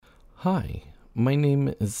Hi, my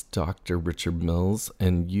name is Dr. Richard Mills,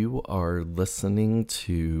 and you are listening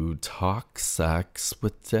to Talk Sex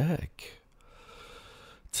with Dick.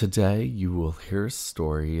 Today, you will hear a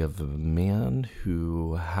story of a man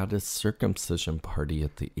who had a circumcision party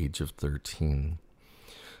at the age of 13.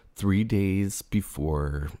 3 days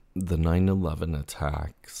before the 9/11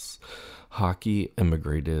 attacks, Hockey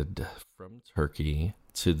immigrated from Turkey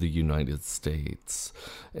to the United States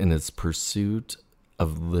in his pursuit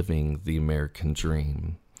of living the American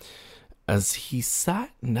dream. As he sat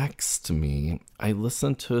next to me, I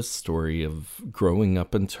listened to a story of growing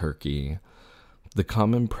up in Turkey, the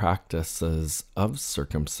common practices of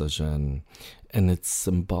circumcision, and its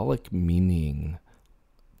symbolic meaning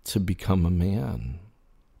to become a man.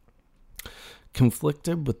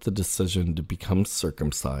 Conflicted with the decision to become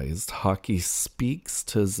circumcised, Hockey speaks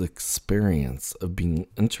to his experience of being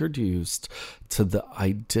introduced to the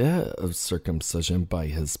idea of circumcision by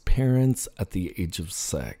his parents at the age of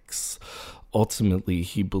 6. Ultimately,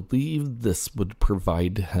 he believed this would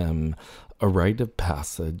provide him a rite of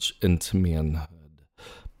passage into manhood,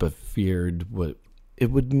 but feared what it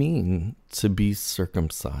would mean to be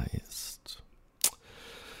circumcised.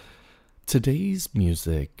 Today's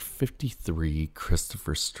music, 53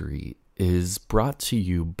 Christopher Street, is brought to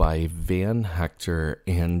you by Van Hector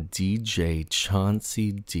and DJ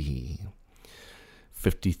Chauncey D.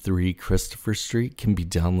 53 Christopher Street can be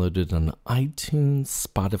downloaded on iTunes,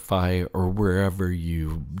 Spotify, or wherever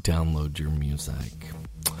you download your music.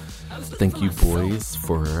 Thank you, boys,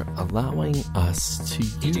 for allowing us to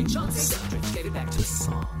use this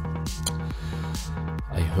song.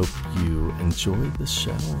 I hope you enjoy the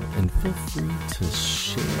show and feel free to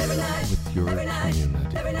share with your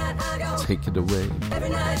community. Take it away. Every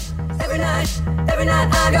night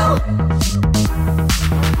I go.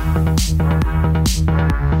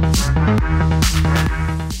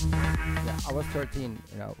 Yeah, I was 13,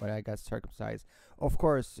 when I got circumcised. Of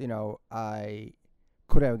course, I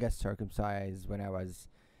could have got circumcised when I was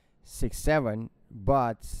 6, 7,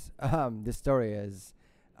 but the story is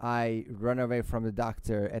I run away from the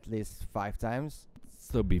doctor at least 5 times.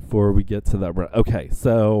 So before we get to that, okay,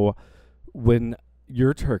 so when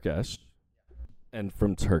you're Turkish and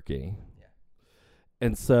from Turkey, Yeah.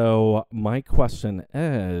 and so my question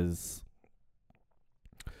is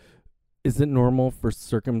it normal for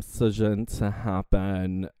circumcision to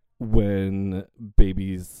happen when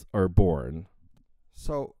babies are born?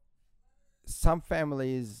 So some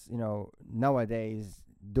families, nowadays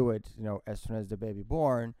do it, as soon as the baby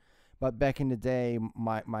born. But back in the day,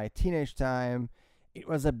 my teenage time, it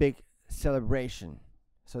was a big celebration.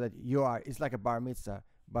 So that it's like a bar mitzvah.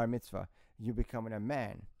 You becoming a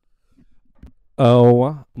man.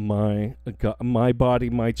 Oh my God, my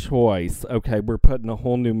body, my choice. Okay, we're putting a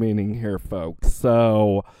whole new meaning here, folks.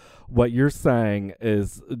 So what you're saying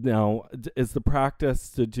is now, is the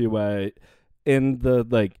practice to do it in the,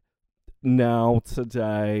 now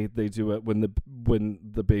today they do it when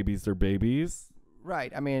the babies are babies?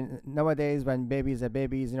 Right. I mean, nowadays when babies are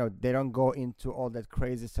babies, they don't go into all that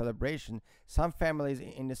crazy celebration. Some families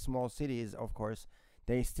in the small cities, of course,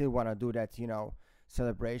 they still want to do that,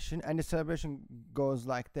 celebration. And the celebration goes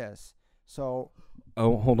like this. So,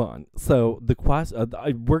 oh, hold on. So the question,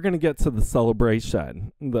 we're going to get to the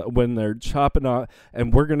celebration when they're chopping off,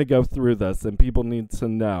 and we're going to go through this, and people need to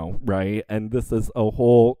know, right? And this is a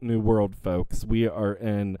whole new world, folks. We are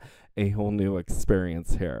in a whole new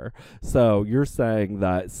experience here. So you're saying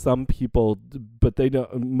that some people, but they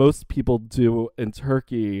don't, most people do in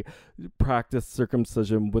Turkey practice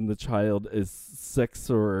circumcision when the child is 6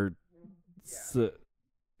 or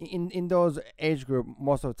in those age group,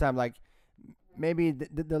 most of the time, like maybe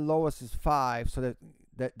the lowest is 5, so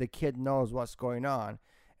that the kid knows what's going on.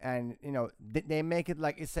 And, they make it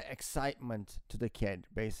like it's an excitement to the kid,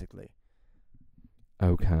 basically.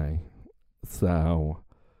 Okay. So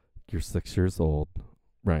you're 6 years old,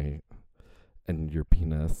 right? And your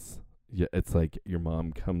penis, it's like your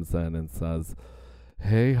mom comes in and says,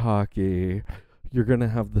 "Hey, Hockey, you're going to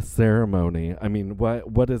have the ceremony." I mean, what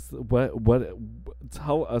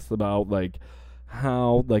tell us about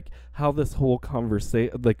how this whole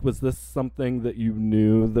conversation, was this something that you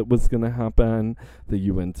knew that was going to happen, that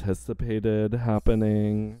you anticipated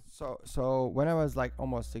happening? So when I was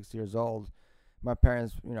almost 6 years old, my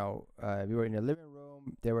parents, we were in the living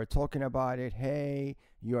room. They were talking about it. Hey,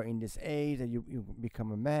 you're in this age that you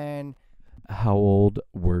become a man. How old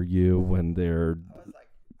were you when they're...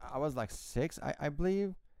 I was 6, I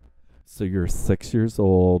believe. So you're 6 years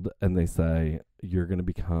old, and they say, you're going to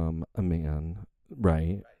become a man,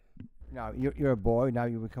 right? Now, you're a boy. Now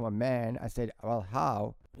you become a man. I said, well,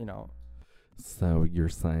 how? So you're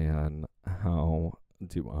saying, how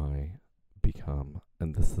do I become,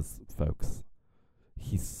 and this is, folks,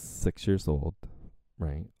 he's 6 years old,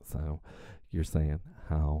 right? So you're saying,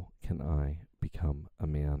 how can I become a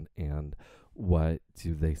man? And what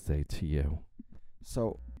do they say to you?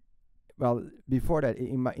 So, well, before that,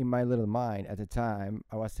 in my little mind at the time,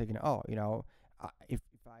 I was thinking, oh, if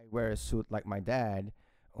I wear a suit like my dad,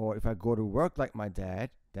 or if I go to work like my dad,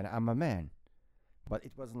 then I'm a man. But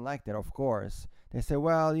it wasn't like that, of course. They say,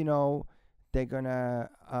 well, they're gonna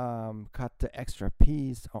cut the extra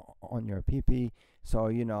piece on your pee, so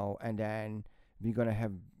and then we're gonna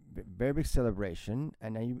have very big celebration,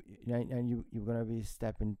 and then you're gonna be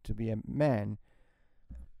stepping to be a man.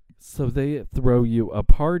 So they throw you a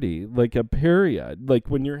party, like a period, like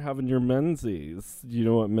when you're having your menses. You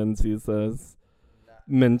know what menses is?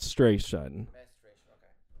 Menstruation.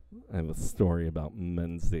 I have a story about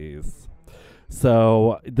menses.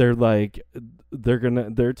 So they're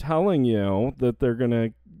telling you that they're gonna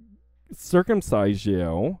circumcise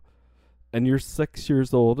you, and you're 6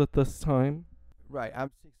 years old at this time. Right,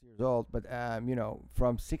 I'm 6 years old, but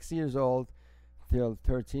from 6 years old till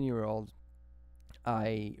 13-year old,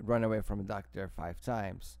 I run away from a doctor 5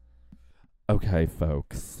 times. Okay,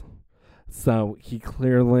 folks. So he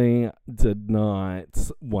clearly did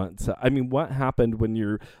not want to. I mean, what happened when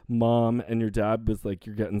your mom and your dad was like,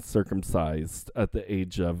 you're getting circumcised at the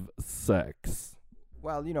age of 6?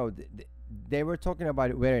 Well, they were talking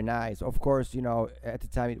about it very nice. Of course, at the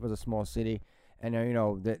time it was a small city, and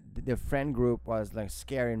the friend group was like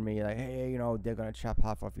scaring me, like, hey, they're gonna chop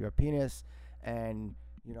half of your penis, and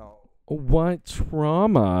What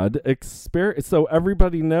trauma experience? So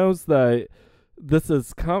everybody knows that this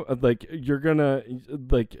is like you're gonna,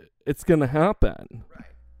 like, it's gonna happen. right,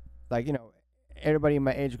 like everybody in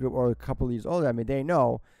my age group or a couple years older, I mean, they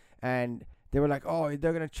know, and they were like, oh,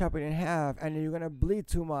 they're gonna chop it in half, and you're gonna bleed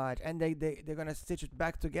too much, and they're gonna stitch it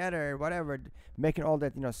back together, whatever, making all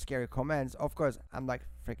that scary comments. Of course, I'm like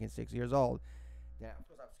freaking 6 years old. Yeah, of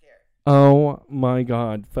course I'm scared. Oh my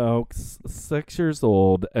God, folks, 6 years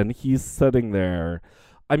old, and he's sitting there.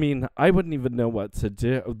 I mean, I wouldn't even know what to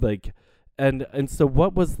do. Like, and so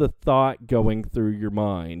what was the thought going through your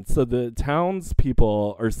mind? So the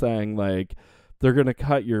townspeople are saying, like, they're gonna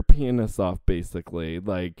cut your penis off, basically.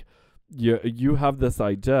 Like, you have this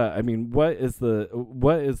idea. I mean, what is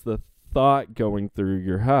the thought going through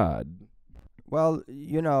your head? Well,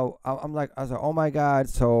 I'm like, I was like, oh my God,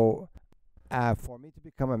 so for me to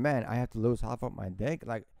become a man, I have to lose half of my dick.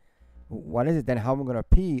 Like, what is it then? How am I gonna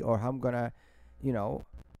pee, or how I'm gonna,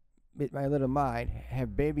 with my little mind,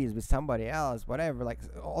 have babies with somebody else, whatever. Like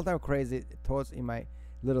all that crazy thoughts in my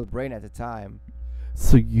little brain at the time.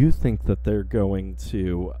 So you think that they're going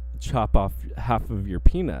to chop off half of your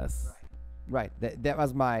penis? Right. That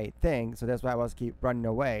was my thing. So that's why I was keep running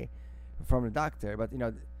away from the doctor. But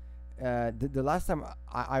the last time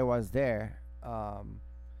I was there,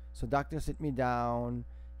 so doctor sit me down.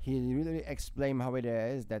 He really explained how it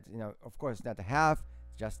is. That of course, not a half,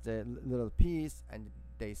 just a little piece, and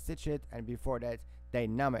they stitch it. And before that, they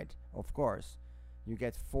numb it. Of course, you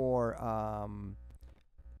get 4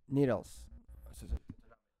 needles.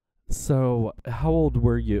 So how old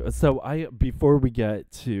were you? So before we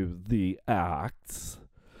get to the acts,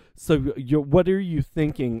 so what are you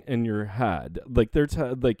thinking in your head? Like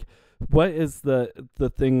like, what is the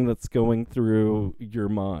thing that's going through your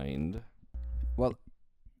mind? Well,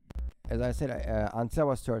 as I said, until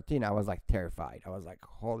I was 13, I was like terrified. I was like,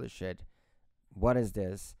 holy shit, what is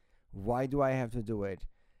this? Why do I have to do it?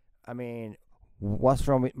 I mean, what's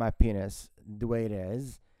wrong with my penis the way it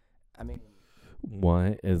is? I mean,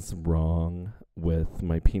 what is wrong with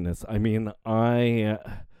my penis? I mean,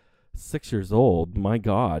 6 years old, my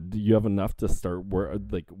God, you have enough to start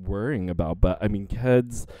worrying about. But I mean,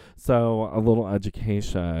 kids, so a little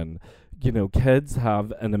education, kids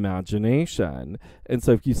have an imagination. And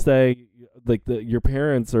so if you say, like, your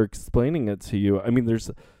parents are explaining it to you, I mean,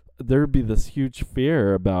 there'd be this huge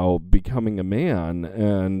fear about becoming a man,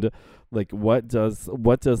 and like, what does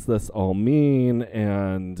this all mean?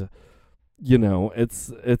 And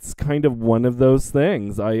it's kind of one of those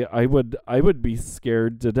things. I would be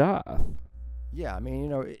scared to death. Yeah, I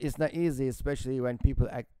mean, it's not easy, especially when people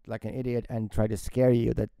act like an idiot and try to scare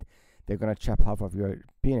you that they're gonna chop half of your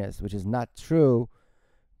penis, which is not true.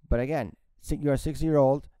 But again, you're a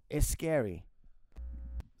 6-year-old. It's scary.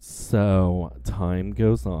 So time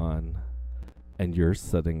goes on, and you're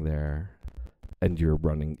sitting there, and you're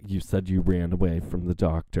running. You said you ran away from the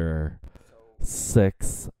doctor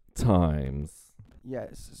 6 times.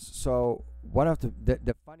 Yes. So one of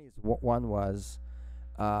the funniest one was,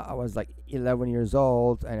 I was like 11 years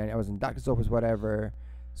old, and I was in doctor's office, whatever.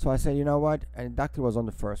 So I said, you know what? And the doctor was on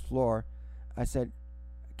the first floor. I said,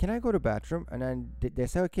 can I go to the bathroom? And then they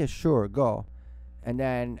said, okay, sure, go. And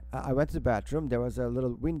then I went to the bathroom. There was a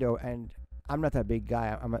little window, and I'm not a big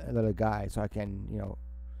guy. I'm a little guy, so I can,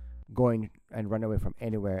 go in and run away from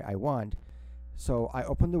anywhere I want. So I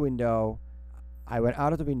opened the window. I went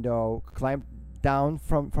out of the window, climbed down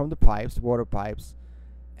from the pipes, water pipes,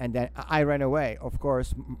 and then I ran away. Of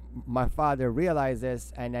course, my father realized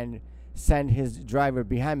this and then sent his driver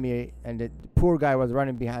behind me, and the poor guy was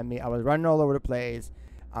running behind me. I was running all over the place.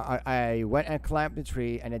 I went and climbed the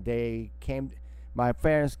tree, and then they came. My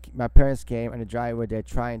parents came, and the driver, they're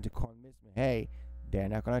trying to convince me, hey, they're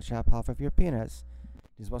not gonna chop off of your penis.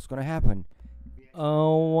 This is what's gonna happen.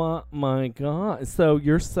 Oh my God. So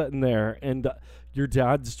you're sitting there and your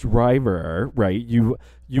dad's driver, right? You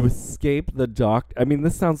escape the doc. I mean,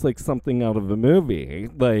 this sounds like something out of a movie.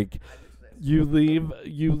 Like you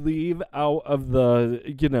leave out of the,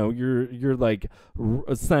 you're like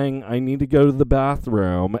saying I need to go to the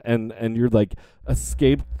bathroom, and you're like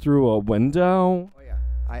escaped through a window. Oh yeah,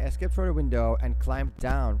 I escaped through the window and climbed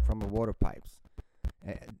down from the water pipes.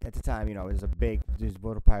 At the time, it was these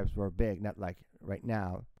water pipes were big, not like right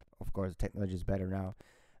now. Of course, technology is better now.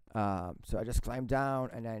 So I just climbed down,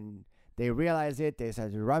 and then they realized it. They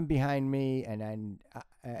started to run behind me, and then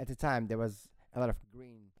at the time there was a lot of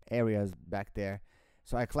green areas back there.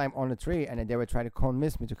 So I climbed on the tree, and then they were trying to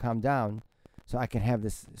convince me to calm down, so I can have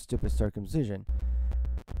this stupid circumcision.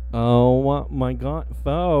 Oh my God,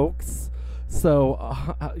 folks. So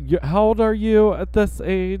how old are you at this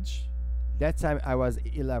age? That time I was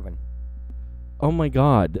 11. Oh my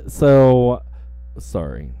God. So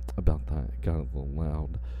sorry about that. It got a little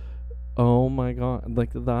loud. Oh my God. Like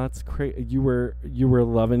that's crazy. You were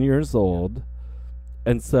 11 years old.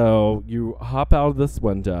 And so you hop out of this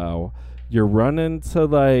window. You're running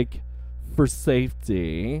to for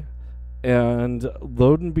safety, and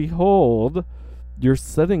lo and behold, you're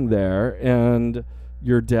sitting there and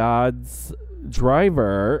your dad's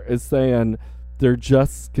driver is saying they're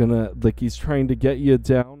just gonna, he's trying to get you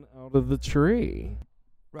down out of the tree.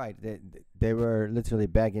 Right. They were literally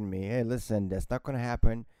begging me, hey, listen, that's not going to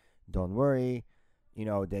happen. Don't worry.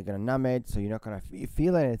 They're going to numb it, so you're not going to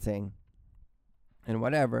feel anything. And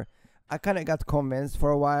whatever. I kind of got convinced for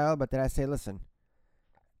a while, but then I say, listen,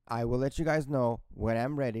 I will let you guys know when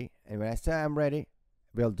I'm ready. And when I say I'm ready,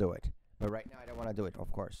 we'll do it. But right now, I don't want to do it,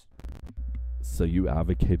 of course. So you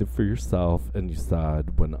advocated for yourself, and you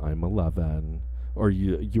said, when I'm 11, or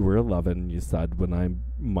you were 11, you said, when I'm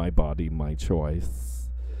my body, my choice.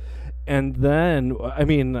 And then, I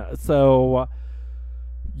mean, so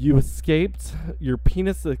you escaped, your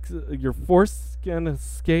penis, your foreskin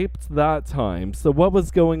escaped that time. So what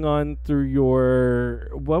was going on for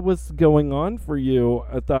you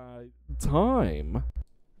at that time?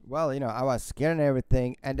 Well, I was scared and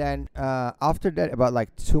everything. And then after that, about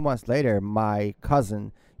 2 months later, my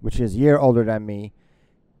cousin, which is a year older than me,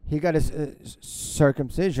 he got his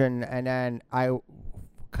circumcision. And then I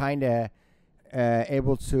kind of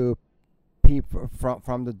able to peep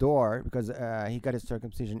from the door, because he got his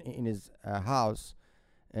circumcision in his house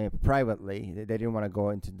privately. They didn't want to go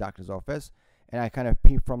into the doctor's office. And I kind of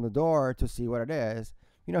peeped from the door to see what it is.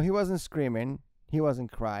 He wasn't screaming. He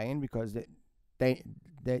wasn't crying, because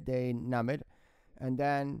they numb it. And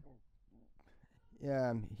then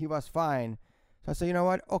he was fine. So I said, you know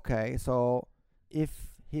what? Okay, so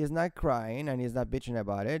if he's not crying and he's not bitching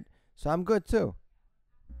about it, so I'm good too.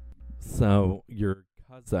 So your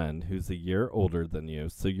cousin, who's a year older than you,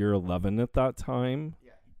 so you're 11 at that time?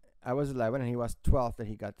 Yeah. I was 11 and he was 12 that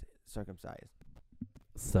he got circumcised.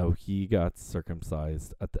 So he got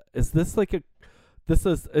circumcised at the... Is this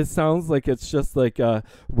it sounds like it's just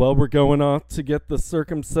well, we're going off to get the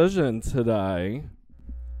circumcision today.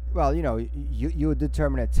 Well, you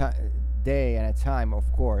determine a day and a time,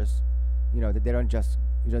 of course. They don't just,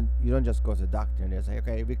 you don't just go to the doctor and they say,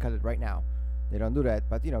 okay, we cut it right now. They don't do that.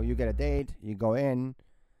 But, you get a date, you go in,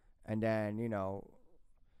 and then,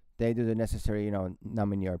 they do the necessary,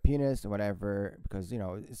 numbing your penis or whatever, because,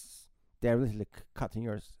 they're literally cutting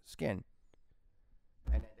your skin.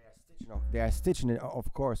 And they are stitching it,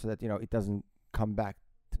 of course, so that it doesn't come back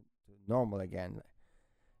to normal again,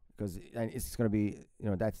 because it's gonna be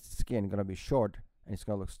that skin gonna be short and it's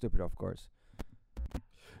gonna look stupid, of course.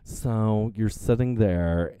 So you're sitting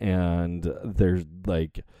there and there's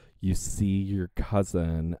you see your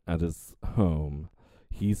cousin at his home.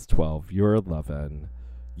 He's 12, you're 11.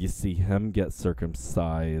 You see him get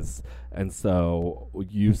circumcised, and so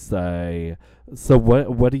you say, so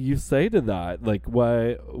what do you say to that?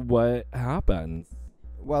 What happens?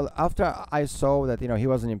 Well, after I saw that he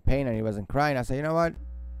wasn't in pain and he wasn't crying, I said, you know what?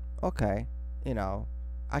 Okay, you know,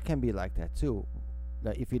 I can be like that too.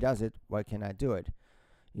 Like if he does it, why can't I do it?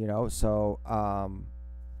 So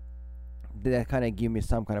that kind of gave me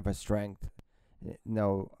some kind of a strength.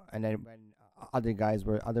 And then when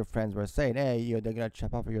other friends were saying, hey, they're gonna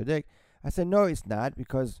chop off your dick, I said, no, it's not,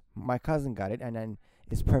 because my cousin got it, and then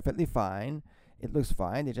it's perfectly fine. It looks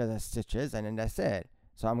fine. It just has stitches, and then that's it.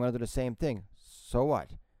 So I'm gonna do the same thing. So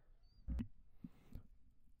what?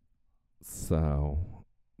 So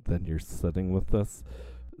then you're sitting with this.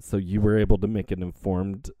 So you were able to make an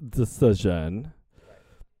informed decision.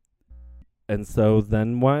 And so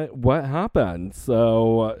then what happened?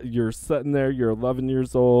 So you're sitting there, you're 11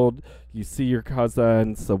 years old, you see your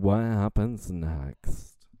cousin. So what happens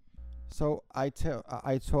next? So I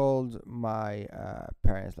told my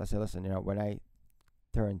parents, I said, listen, when I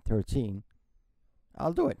turn 13,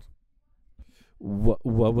 I'll do it. What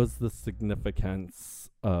was the significance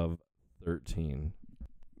of 13?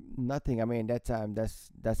 Nothing. I mean, that time, that's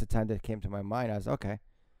the time that came to my mind. I was okay.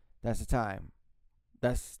 That's the time.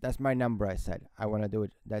 That's my number. I said I want to do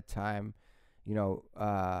it that time.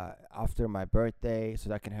 After my birthday, so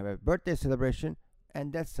that I can have a birthday celebration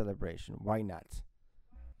and that celebration. Why not?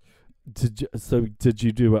 Did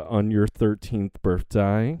you do it on your 13th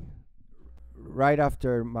birthday? Right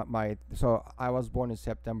after so I was born in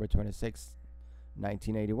September 26th,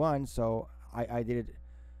 1981. So I did it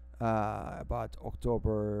about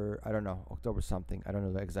October. I don't know, October something. I don't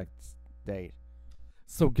know the exact date.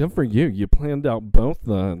 So good for you. You planned out both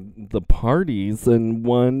the parties in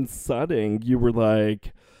one setting. You were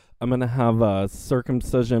like, I'm gonna have a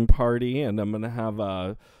circumcision party, and I'm gonna have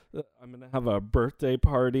a birthday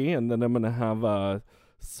party, and then I'm gonna have a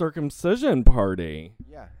circumcision party.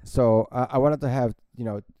 Yeah. So I wanted to have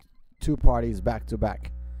 2 parties back to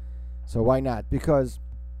back. So why not? Because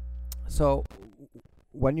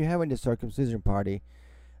when you're having the circumcision party,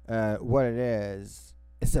 what it is,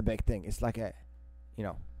 it's a big thing. It's like a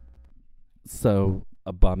So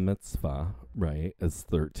a bar mitzvah, right, is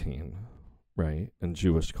 13, right? In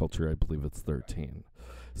Jewish culture, I believe it's 13.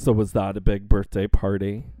 So was that a big birthday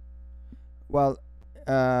party? Well,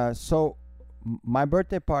 so my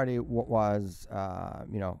birthday party was,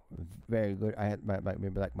 very good. I had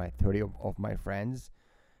maybe like my 30 of my friends,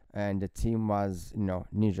 and the team was,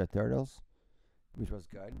 Ninja Turtles, which was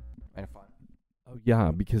good and fun. Oh, yeah,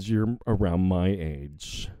 because you're around my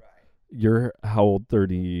age. You're how old?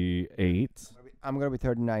 38? I'm going to be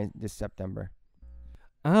 39 this September.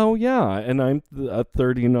 Oh, yeah, and I'm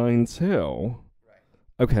 39 too. Right.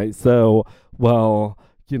 Okay, so, well,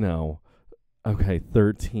 okay,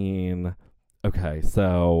 13. Okay,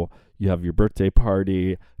 so you have your birthday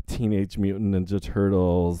party, Teenage Mutant Ninja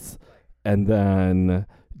Turtles, and then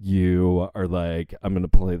you are like, I'm going to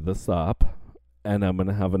play this up, and I'm going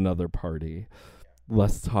to have another party.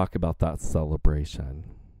 Let's talk about that celebration.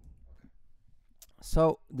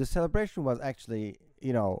 So the celebration was actually,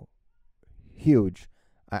 huge,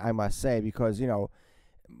 I must say, because,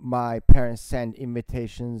 my parents sent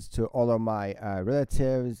invitations to all of my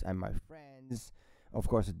relatives and my friends, of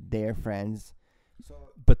course, their friends.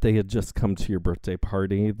 But they had just come to your birthday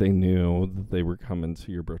party. They knew that they were coming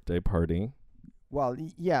to your birthday party. Well,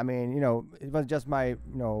 yeah, I mean, it was just my,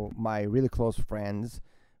 my really close friends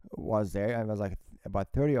was there. I was like about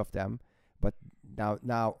 30 of them. But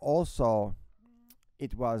now also,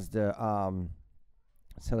 it was the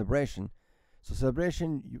celebration. So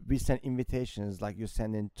celebration, we send invitations like you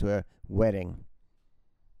send into a wedding.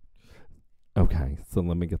 Okay, so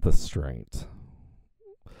let me get this straight.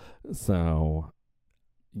 So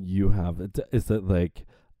you have, is it like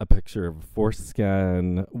a picture of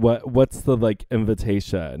foreskin? What's the like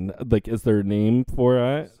invitation? Like, is there a name for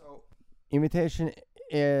it? So invitation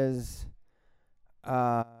is,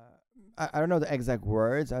 I don't know the exact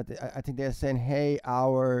words. I think they're saying, hey,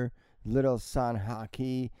 our little son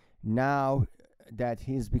Haki, now that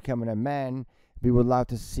he's becoming a man, we would love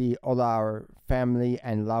to see all our family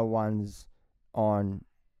and loved ones on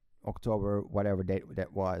October, whatever date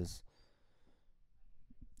that was.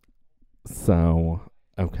 So,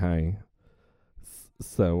 okay.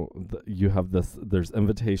 So you have this, there's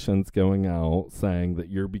invitations going out saying that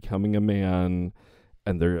you're becoming a man,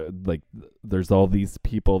 and there's all these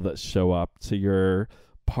people that show up to your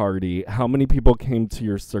party. How many people came to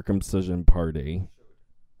your circumcision party?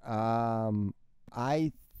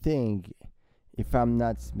 I think, if I'm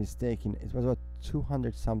not mistaken, it was about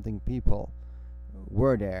 200 something people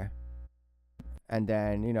were there. And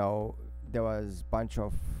then, there was a bunch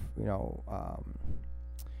of, there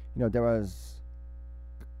was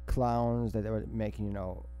clowns that they were making,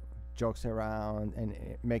 jokes around and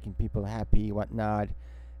making people happy, whatnot.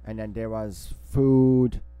 And then there was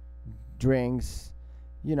food, drinks.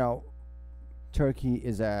 You know, Turkey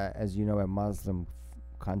is as you know, a Muslim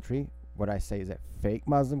country. What I say is a fake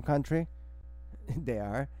Muslim country. They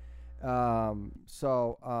are.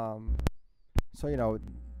 So you know,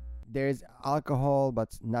 there's alcohol, but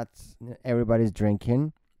not everybody's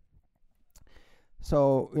drinking.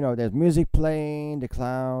 So you know, there's music playing, the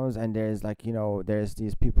clowns, and there's like you know, there's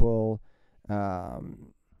these people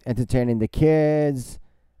entertaining the kids,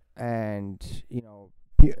 and you know,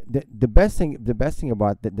 the best thing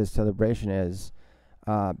about the celebration is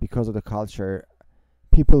because of the culture,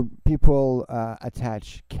 people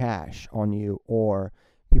attach cash on you, or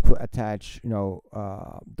people attach you know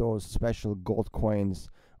those special gold coins,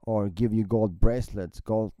 or give you gold bracelets,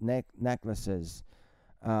 gold necklaces.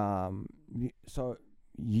 So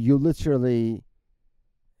you literally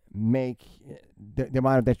make the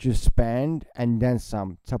amount that you spend and then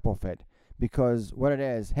some top of it, because what it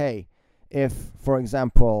is, hey, if for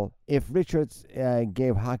example if Richards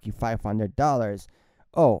gave Hockey $500,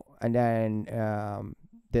 oh, and then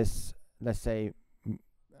this, let's say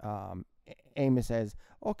Amy says,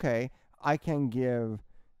 okay, I can give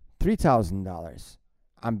 $3,000,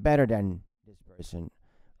 I'm better than this person,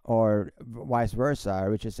 or vice versa,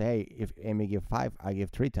 which is, hey, if Amy give 5, I give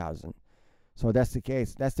 3,000. So that's the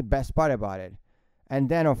case. That's the best part about it. And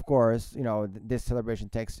then of course, you know, this celebration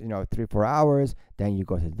takes, you know, 3-4 hours. Then you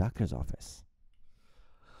go to the doctor's office.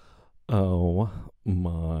 Oh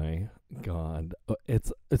my God.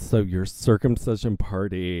 It's so your circumcision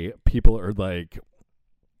party, people are like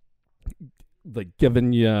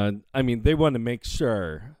giving you, I mean, they want to make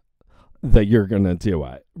sure that you're going to do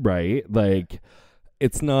it, right? Like,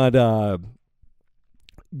 it's not,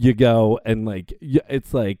 you go and like,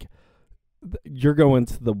 it's like, you're going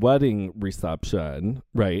to the wedding reception,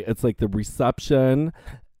 right? It's like the reception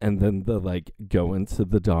and then the like going to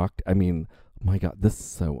the doctor. I mean, my God, this is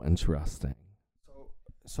so interesting.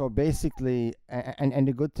 So basically, and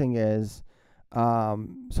the good thing is,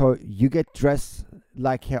 so you get dressed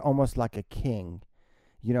like almost like a king.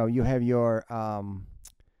 You know, you have your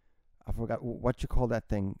I forgot what you call that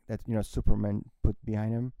thing that you know Superman put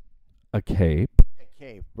behind him. A cape. A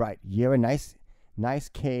cape, right? You have a nice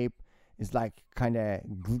cape. It's like kind of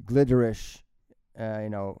glitterish, you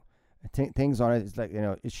know, things on it. It's like, you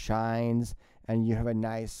know, it shines, and you have a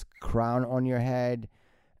nice crown on your head,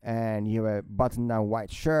 and you have a button-down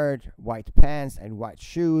white shirt, white pants, and white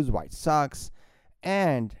shoes, white socks,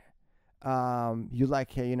 and you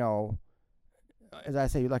like a, you know, as I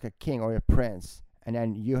say, you like a king or a prince, and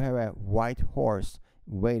then you have a white horse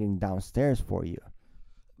waiting downstairs for you.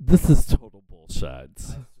 This is total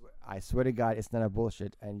bullshit. I swear to God, it's not a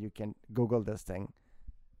bullshit, and you can Google this thing.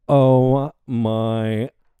 Oh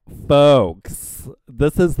my folks,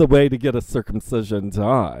 this is the way to get a circumcision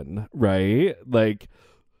done, right? Like,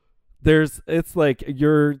 it's like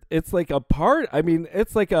I mean,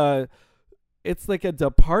 it's like a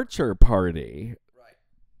departure party.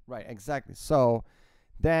 Right, exactly. So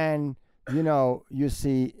then, you know, you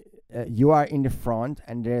see, you are in the front,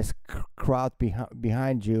 and there's crowd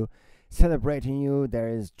behind you, celebrating you. There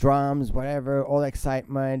is drums, whatever, all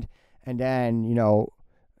excitement. And then, you know,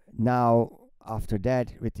 now after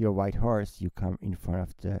that, with your white horse, you come in front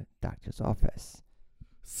of the doctor's office.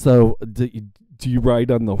 So do you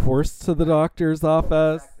ride on the horse to the doctor's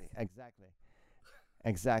office?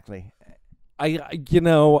 Exactly. I you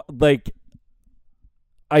know, like,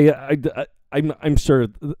 I'm sure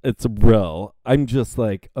it's real. I'm just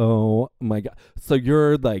like, oh my God. So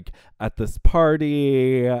you're like at this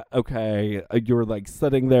party, okay, you're like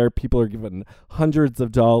sitting there, people are giving hundreds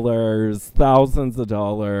of dollars, thousands of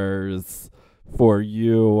dollars for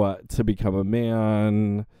you to become a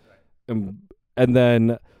man. And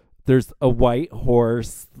then there's a white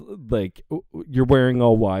horse, like you're wearing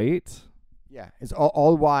all white. Yeah, it's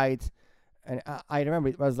all white. And I remember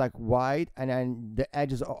it was like white, and then the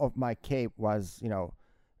edges of my cape was, you know,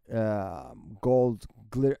 gold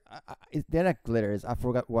glitter. They're not glitters. I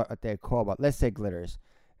forgot what they're called, but let's say glitters.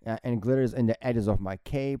 And glitters in the edges of my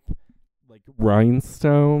cape. Like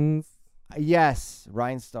rhinestones? Yes,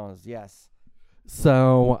 rhinestones, yes.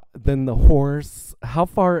 So then the horse, how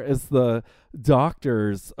far is the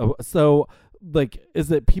doctor's? So, like,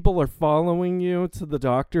 is it people are following you to the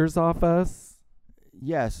doctor's office?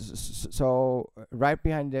 Yes, so right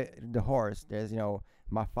behind the horse, there's, you know,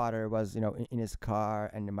 my father was, you know, in his car,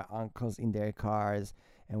 and my uncles in their cars,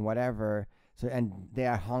 and whatever. So, and they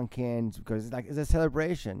are honking because it's like, it's a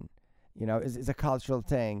celebration, you know, it's a cultural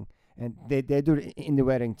thing, and they do it in the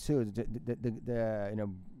wedding too. The you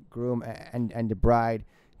know, groom and the bride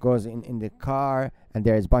goes in the car, and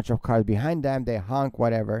there's a bunch of cars behind them. They honk,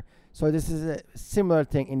 whatever. So this is a similar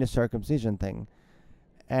thing in the circumcision thing.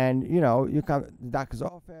 And, you come to the doctor's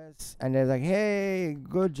office, and they're like, hey,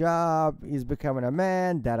 good job. He's becoming a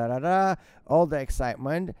man, da-da-da-da, all the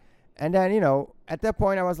excitement. And then, at that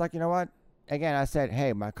point, I was like, you know what? Again, I said,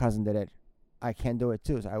 hey, my cousin did it. I can do it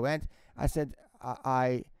too. So I went. I said,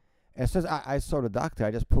 as soon as I saw the doctor,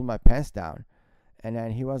 I just pulled my pants down. And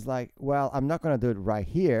then he was like, well, I'm not going to do it right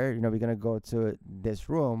here. We're going to go to this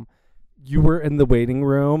room. You were in the waiting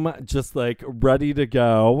room, just like ready to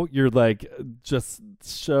go. You're like, just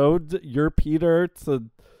showed your Peter to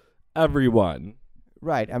everyone.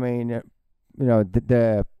 Right. I mean,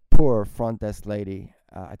 the poor front desk lady,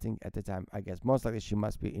 I think at the time, I guess most likely she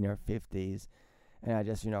must be in her 50s. And I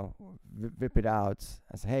just, whip it out.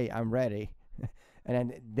 I said, hey, I'm ready. And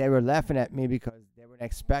then they were laughing at me because they weren't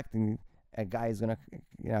expecting a guy is going to,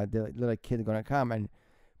 the little kid going to come and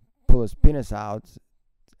pull his penis out.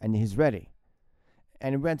 And he's ready.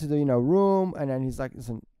 And we went to the room, and then he's like,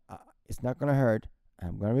 listen, it's not gonna hurt.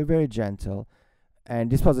 I'm gonna be very gentle. And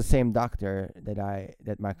this was the same doctor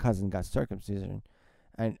that my cousin got circumcision.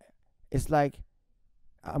 And it's like,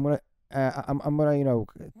 I'm gonna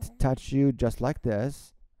touch you just like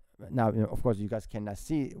this. Now, of course you guys cannot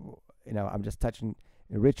see, I'm just touching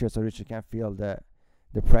Richard so Richard can feel the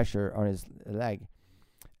pressure on his leg.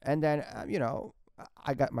 And then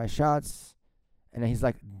I got my shots. And then he's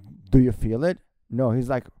like, do you feel it? No. He's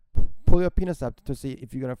like, pull your penis up to see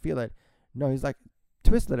if you're going to feel it. No. He's like,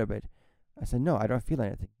 twist a little bit. I said, no, I don't feel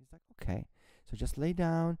anything. He's like, okay. So just lay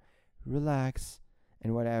down, relax,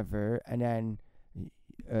 and whatever. And then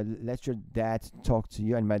let your dad talk to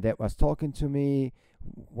you. And my dad was talking to me,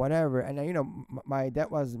 whatever. And then, my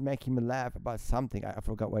dad was making me laugh about something. I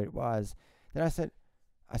forgot what it was. Then I said,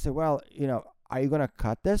 well, are you going to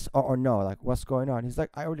cut this or no? Like, what's going on? He's like,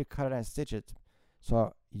 I already cut it and stitched it.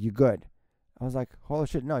 So you good? I was like, holy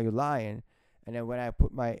shit, no, you're lying. And then when I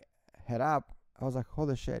put my head up, I was like,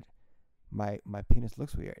 holy shit, my penis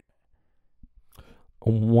looks weird.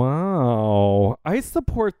 Wow, I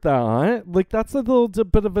support that. Like, that's a little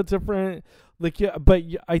bit of a different, like, yeah. But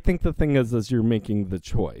I think the thing is you're making the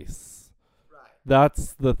choice. Right.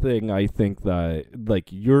 That's the thing. I think that, like,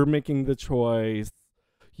 you're making the choice.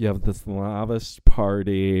 You have this lavish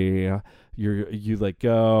party. You like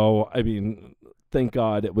go. I mean, thank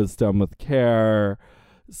God it was done with care.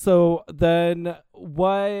 So then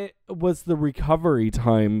what was the recovery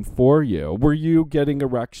time for you? Were you getting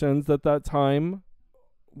erections at that time?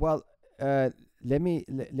 Well, let me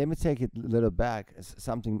take it a little back.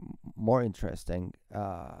 Something more interesting.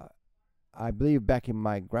 I believe back in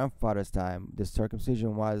my grandfather's time, the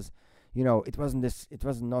circumcision was, it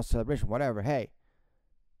wasn't no celebration, whatever. Hey,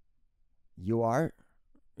 you are,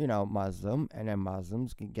 Muslim, and then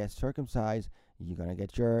Muslims can get circumcised. You're gonna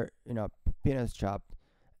get your, penis chopped,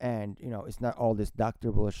 and it's not all this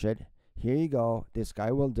doctor bullshit. Here you go. This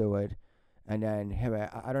guy will do it, and then hey,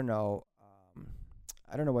 I don't know,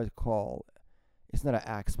 what it's called. It's not an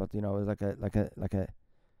axe, but it's like a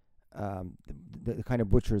the kind of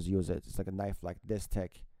butchers use it. It's like a knife like this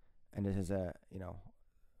thick, and this is a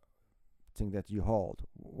thing that you hold,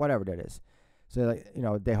 whatever that is. So like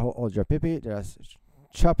they hold your pee-pee, they just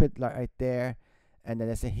chop it right there, and then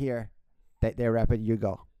they say here. They wrap it, you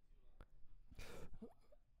go.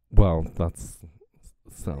 Well,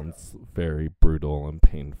 sounds very brutal and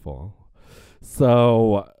painful.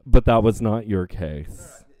 So, but that was not your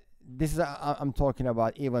case. This is I'm talking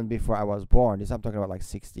about even before I was born. I'm talking about like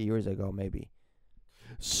 60 years ago, maybe.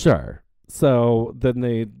 Sure. So then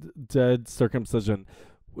they did circumcision.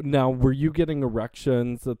 Now, were you getting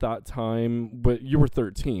erections at that time? But you were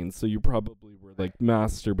 13, so you probably were like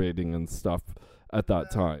masturbating and stuff at that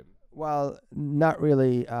time. Well, not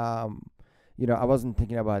really. I wasn't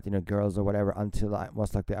thinking about girls or whatever until I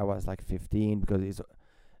was like 15, because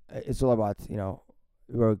it's all about we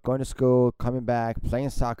were going to school, coming back,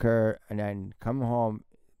 playing soccer, and then coming home,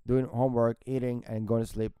 doing homework, eating, and going to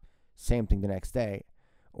sleep. Same thing the next day,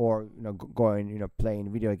 or going playing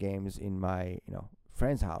video games in my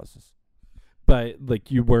friends' houses. But like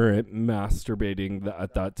you weren't masturbating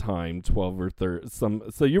at that time, 12 or 13.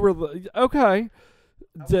 So you were okay.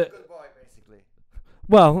 I was a good boy, basically.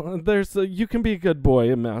 Well, you can be a good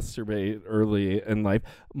boy and masturbate early in life.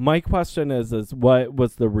 My question is what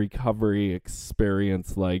was the recovery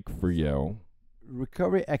experience like for you?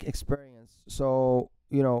 Recovery experience. So,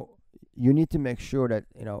 you need to make sure that,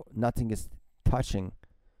 nothing is touching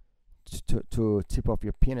to tip off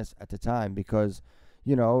your penis at the time, because,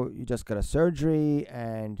 you just got a surgery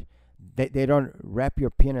and they don't wrap your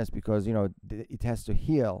penis because, it has to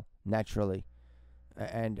heal naturally.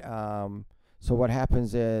 And so what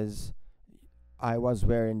happens is I was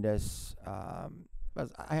wearing this.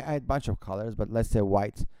 I had a bunch of colors, but let's say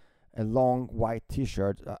white, a long white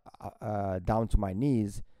T-shirt down to my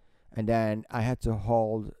knees, and then I had to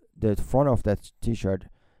hold the front of that T-shirt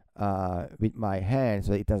with my hand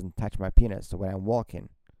so it doesn't touch my penis. So when I'm walking,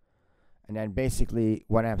 and then basically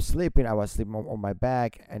when I'm sleeping, I was sleeping on my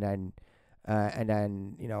back, and then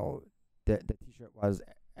the T-shirt was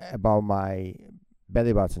above my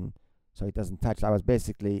belly button, so it doesn't touch. I was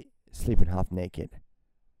basically sleeping half naked.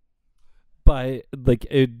 But like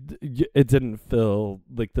it didn't feel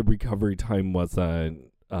like the recovery time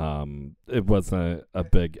wasn't it wasn't a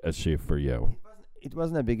big issue for you. It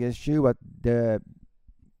wasn't a big issue, but the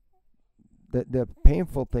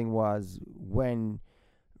painful thing was when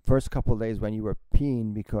first couple of days when you were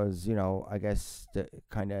peeing, because I guess the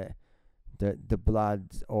kind of the blood,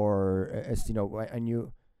 or as when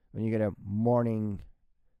you get a morning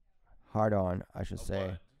hard on, I should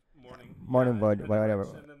say, morning blood, whatever,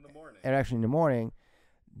 erection in the morning.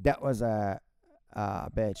 That was a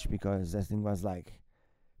bitch, because that thing was like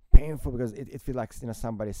painful, because it feels like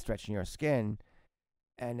somebody stretching your skin.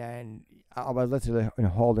 And then I was literally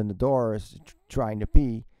holding the doors trying to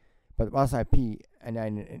pee, but once I pee and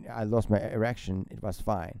then I lost my erection, it was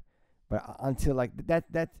fine. But until like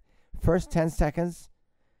that first 10 seconds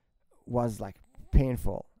was like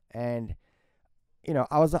painful. And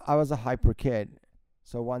I was a hyper kid.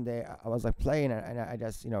 So one day I was like playing, and I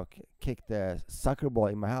just kicked the soccer ball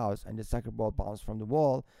in my house, and the soccer ball bounced from the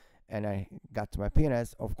wall, and I got to my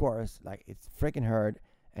penis. Of course, like it's freaking hurt,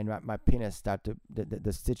 and my penis started to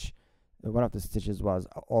the stitch, one of the stitches was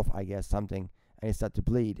off, I guess, something, and it started to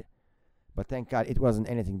bleed. But thank God it wasn't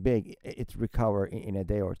anything big. It recovered in a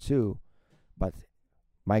day or two. But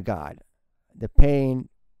my God, the pain,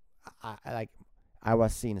 I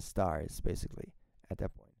was seeing stars basically at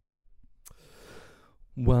that point.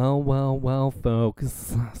 Well,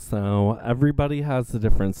 folks. So everybody has a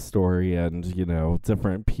different story, and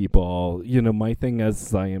different people. My thing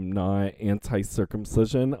is, I am not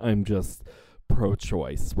anti-circumcision. I'm just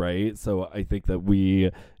pro-choice, right? So I think that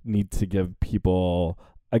we need to give people,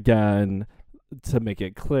 again, to make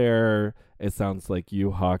it clear. It sounds like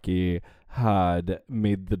you, Hockey, had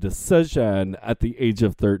made the decision at the age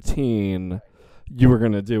of 13. You were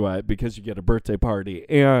going to do it because you get a birthday party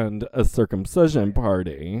and a circumcision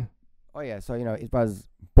party. Oh yeah, so it was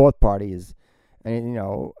both parties, and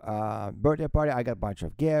birthday party I got a bunch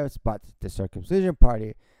of gifts, but the circumcision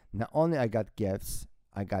party, not only I got gifts,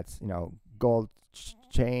 I got gold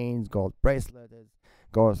chains, gold bracelets,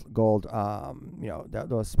 gold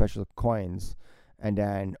those special coins, and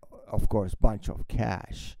then of course bunch of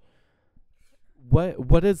cash.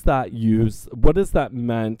 What is that use? What is that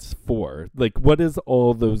meant for? Like, what is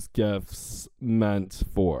all those gifts meant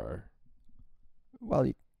for? Well,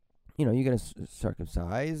 you're gonna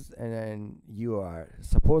circumcise, and then you are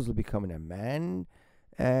supposedly becoming a man,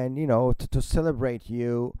 and to celebrate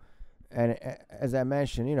you. And as I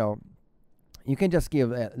mentioned, you can just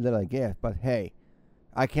give a little gift, but hey,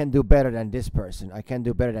 I can do better than this person. I can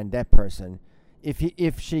do better than that person.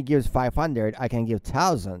 If she gives 500, I can give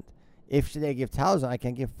 1,000. If they give 1,000, I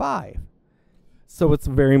can give 5. So it's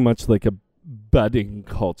very much like a betting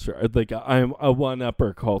culture, like I'm a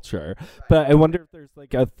one-upper culture. But I wonder if there's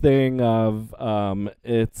like a thing of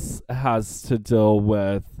it has to deal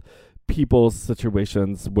with people's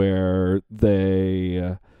situations where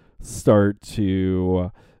they start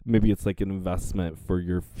to, maybe it's like an investment for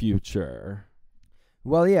your future.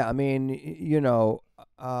 Well, yeah, I mean,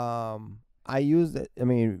 I use it. I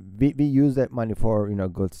mean, we use that money for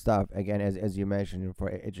good stuff. Again, as you mentioned, for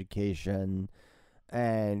education,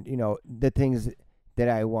 and the things that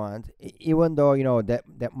I want. Even though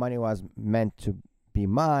that money was meant to be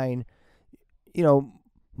mine,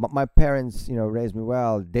 my parents raised me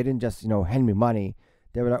well. They didn't just hand me money.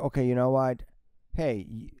 They were like, okay, you know what?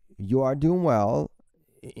 Hey, you are doing well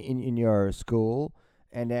in your school,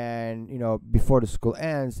 and then before the school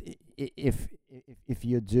ends, if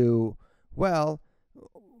you do well,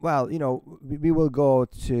 we will go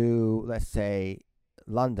to, let's say,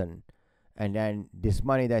 London, and then this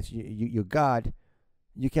money that you got,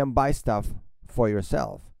 you can buy stuff for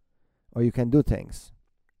yourself, or you can do things.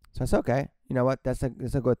 So it's okay. You know what? That's a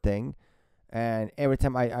good thing. And every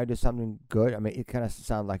time I do something good, I mean, it kind of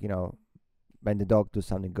sounds like when the dog do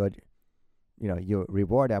something good, you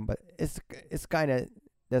reward them. But it's kind of,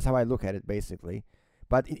 that's how I look at it basically.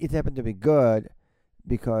 But it happened to be good,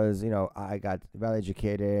 because I got well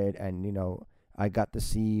educated, and I got to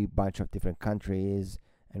see a bunch of different countries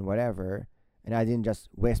and whatever, and I didn't just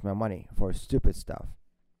waste my money for stupid stuff.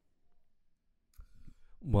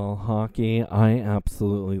 Well, Hockey, I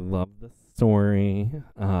absolutely love this story.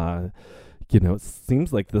 It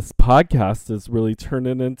seems like this podcast is really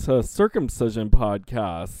turning into a circumcision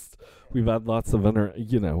podcast. We've had lots of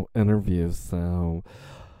interviews. So,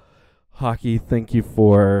 Hockey, thank you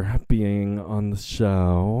for being on the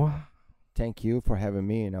show. Thank you for having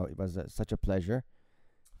me. It was such a pleasure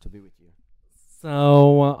to be with you. So,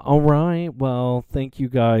 all right. Well, thank you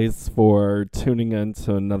guys for tuning in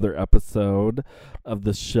to another episode of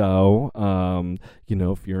the show.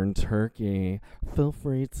 If you're in Turkey, feel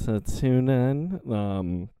free to tune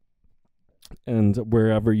in. And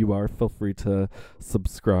wherever you are, feel free to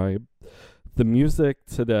subscribe. The music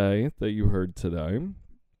today that you heard today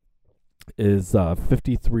is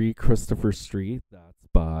 53 Christopher Street. That's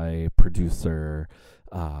by producer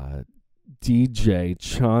DJ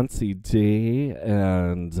Chauncey D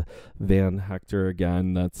and Van Hector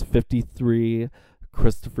again. That's 53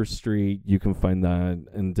 Christopher Street. You can find that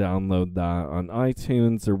and download that on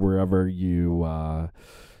iTunes or wherever you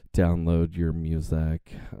download your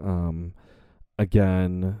music.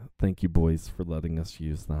 Again, thank you, boys, for letting us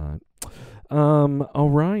use that. All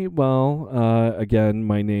right. Well, again,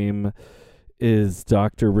 my name is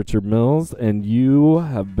Dr. Richard Mills, and you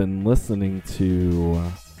have been listening to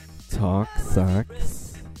Talk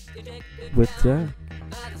Sex with Dick.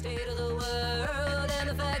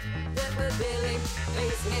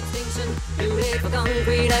 Too late for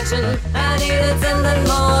concrete action. I need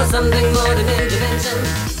something more than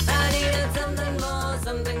intervention.